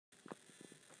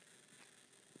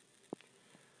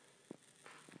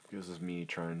This is me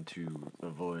trying to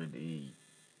avoid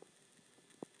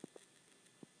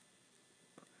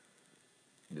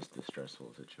this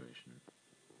distressful situation.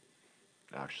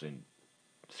 Actually,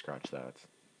 scratch that.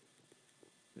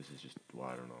 This is just, well,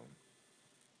 I don't know.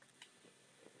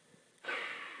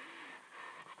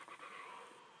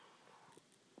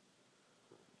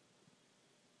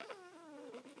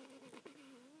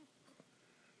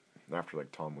 After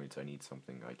like Tom Waits, I need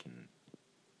something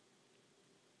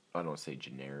I don't say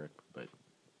generic, but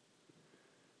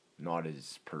not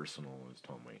as personal as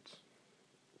Tom Waits.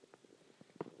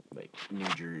 Like New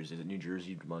Jersey, is it New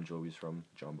Jersey Bon Jovi's from?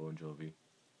 John Bon Jovi?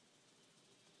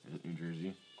 Is it New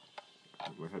Jersey?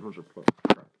 My headphones are plugged.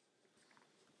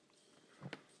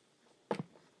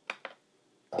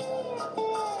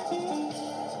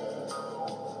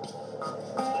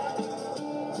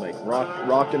 Like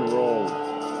rock and roll.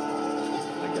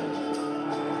 I guess.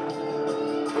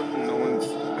 No one's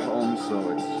home,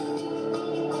 so it's.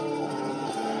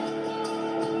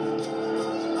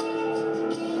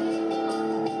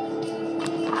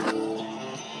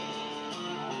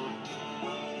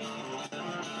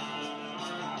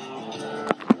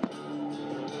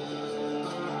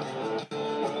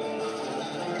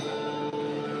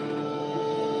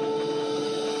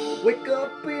 Wake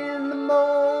up in the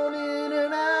morning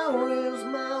and I raise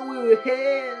my weary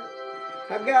head.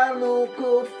 I got an old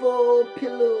coat for a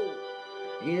pillow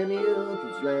in the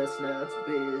other's last night's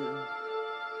bed.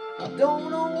 I don't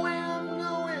know where I'm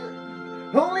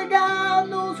going, only God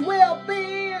knows where I've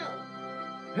been.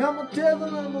 I'm a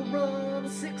devil on the run, a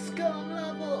six-gun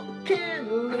lover, a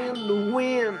candle in the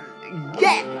wind.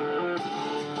 Yeah!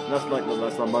 That's not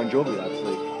Bon Jovi, that's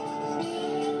like.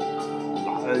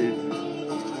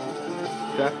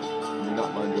 Definitely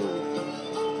not Bon Jovi.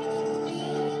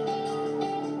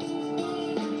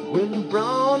 When you're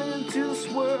brought into this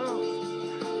world,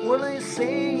 well, they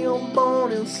say you're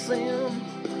born in sin.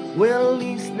 Well, at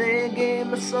least they gave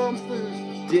me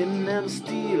something, didn't have to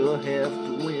steal or have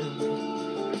to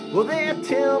win. Well, they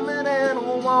tell me that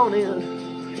I'm wanted,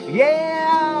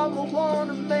 yeah, I'm a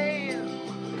wanted man.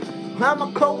 I'm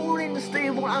a cold in the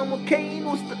stable, I'm a Cain,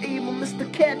 what's the evil, Mr.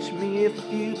 Catch Me If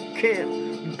You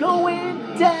Can.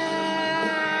 Going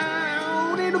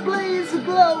down in a blaze of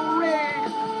glory.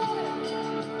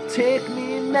 Take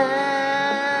me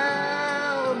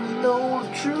now, know the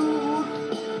truth.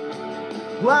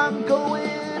 I'm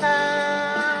going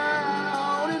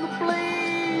out in a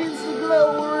blaze of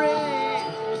glory.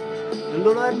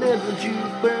 Lord, I never drew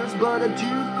first, but I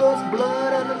drew first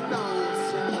blood and I know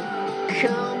so.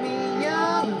 Call me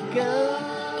young gun.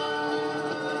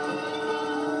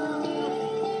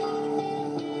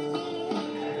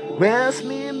 Ask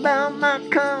me about my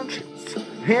conscience,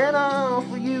 and I'll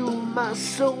offer you my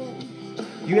soul.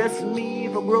 You ask me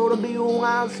if I grow to be a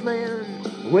wise man,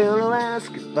 well, I'll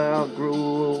ask if I'll grow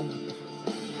old.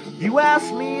 You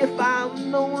ask me if I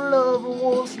know love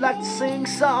was like to sing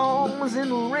songs in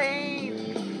the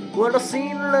rain. Well, I've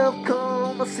seen love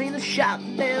come, I've seen it shot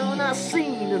down, I've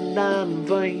seen it die in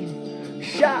vain.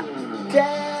 Shot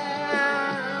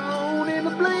down in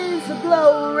a blaze of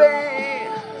glory.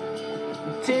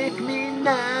 Take me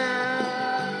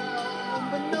now,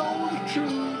 but know the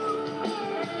truth.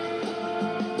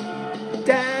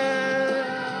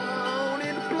 Down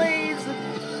in a blaze of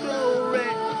glory.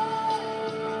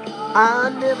 I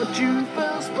never drew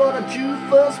first, but I drew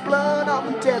first blood on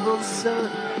the devil's son.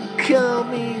 Call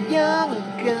me young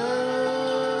gun.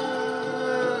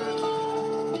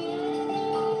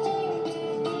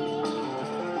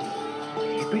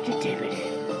 Pretty David.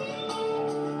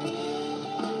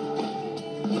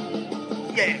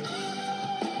 Yeah.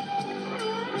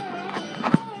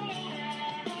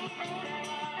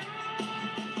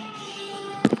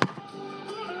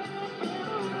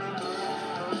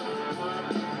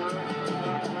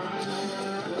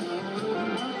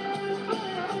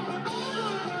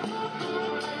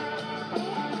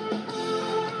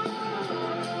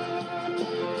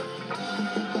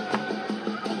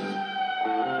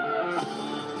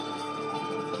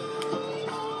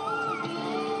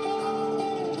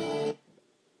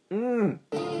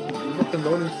 What the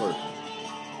loading for?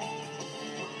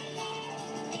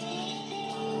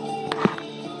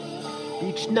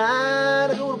 Each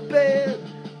night I go to bed,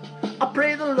 I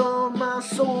pray the Lord my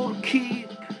soul to keep.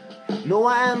 No,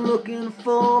 I ain't looking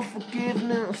for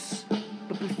forgiveness,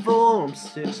 but before I'm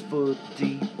 6 foot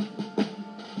deep.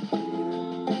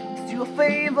 It's you a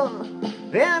favor,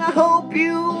 and I hope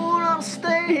you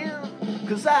understand,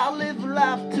 'cause I live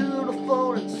life to the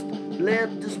fullest.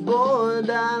 Let this boy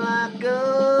die like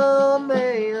a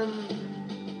man.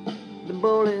 The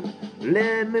bullet.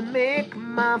 Let me make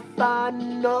my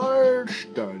final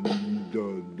stand.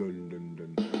 Dun, dun, dun,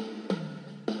 dun.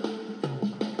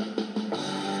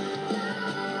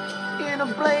 In a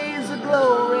blaze of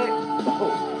glory,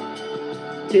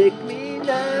 take me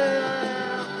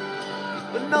now.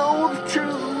 But know the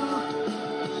truth,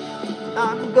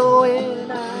 I'm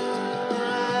going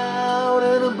out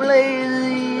in a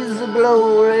blaze of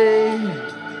glory.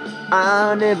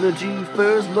 I never drew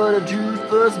first, but I drew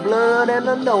first blood, and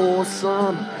I know,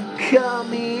 son, call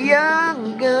me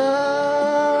young gun.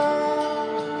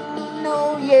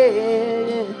 Oh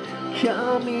yeah,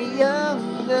 call me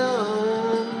young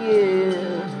gun,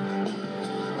 yeah.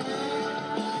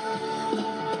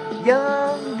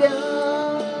 Young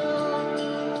gun,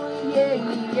 yeah,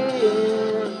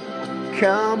 yeah.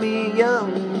 Call me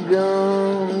young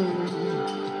gun.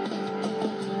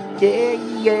 Yeah,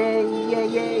 yeah, yeah,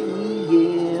 yeah, yeah.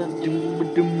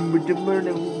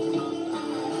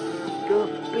 Wake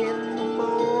up in the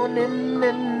morning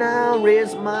and I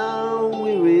raise my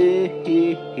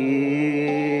weary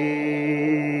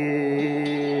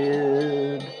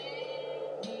head.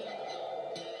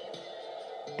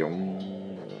 Dum,